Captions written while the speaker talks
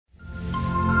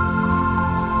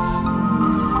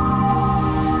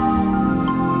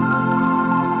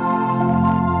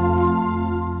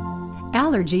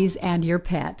Allergies and your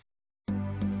pet.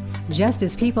 Just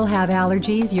as people have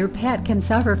allergies, your pet can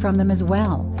suffer from them as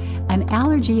well. An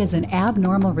allergy is an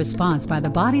abnormal response by the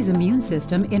body's immune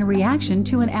system in reaction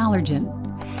to an allergen.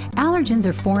 Allergens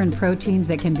are foreign proteins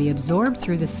that can be absorbed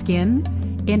through the skin,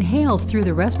 inhaled through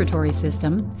the respiratory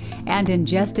system, and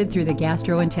ingested through the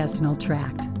gastrointestinal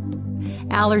tract.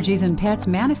 Allergies in pets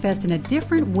manifest in a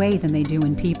different way than they do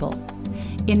in people.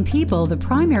 In people, the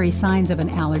primary signs of an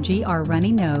allergy are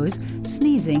runny nose,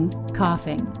 sneezing,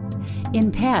 coughing.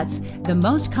 In pets, the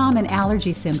most common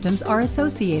allergy symptoms are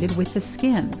associated with the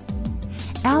skin.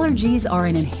 Allergies are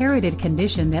an inherited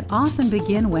condition that often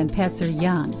begin when pets are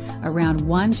young, around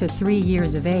 1 to 3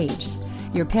 years of age.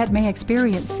 Your pet may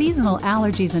experience seasonal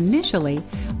allergies initially,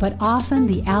 but often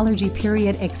the allergy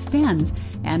period extends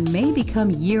and may become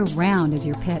year-round as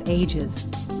your pet ages.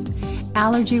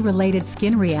 Allergy-related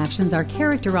skin reactions are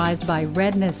characterized by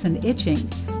redness and itching,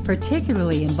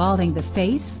 particularly involving the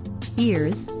face,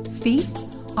 ears, feet,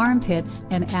 armpits,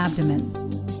 and abdomen.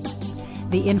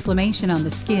 The inflammation on the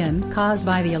skin caused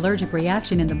by the allergic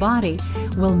reaction in the body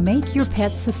will make your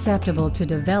pet susceptible to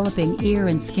developing ear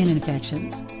and skin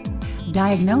infections.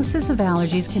 Diagnosis of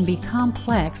allergies can be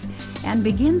complex and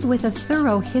begins with a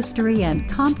thorough history and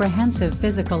comprehensive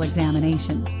physical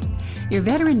examination. Your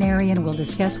veterinarian will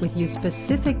discuss with you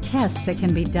specific tests that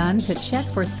can be done to check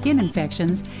for skin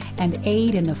infections and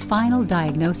aid in the final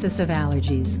diagnosis of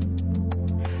allergies.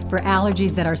 For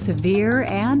allergies that are severe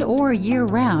and/or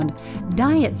year-round,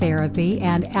 diet therapy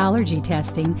and allergy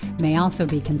testing may also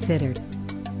be considered.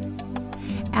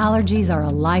 Allergies are a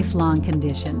lifelong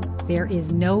condition. There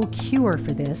is no cure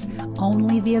for this,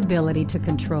 only the ability to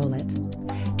control it.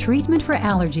 Treatment for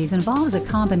allergies involves a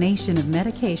combination of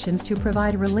medications to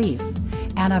provide relief,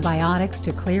 antibiotics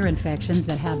to clear infections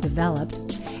that have developed,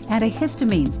 and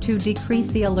antihistamines to decrease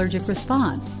the allergic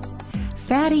response,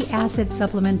 fatty acid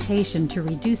supplementation to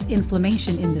reduce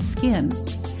inflammation in the skin,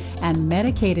 and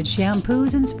medicated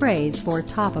shampoos and sprays for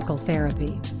topical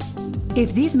therapy.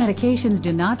 If these medications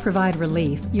do not provide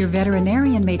relief, your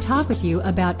veterinarian may talk with you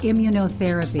about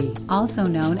immunotherapy, also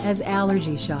known as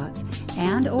allergy shots,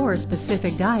 and/or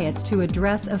specific diets to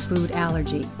address a food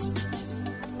allergy.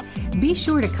 Be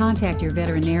sure to contact your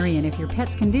veterinarian if your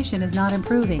pet's condition is not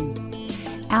improving.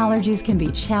 Allergies can be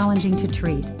challenging to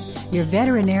treat. Your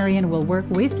veterinarian will work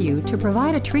with you to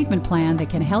provide a treatment plan that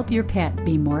can help your pet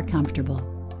be more comfortable.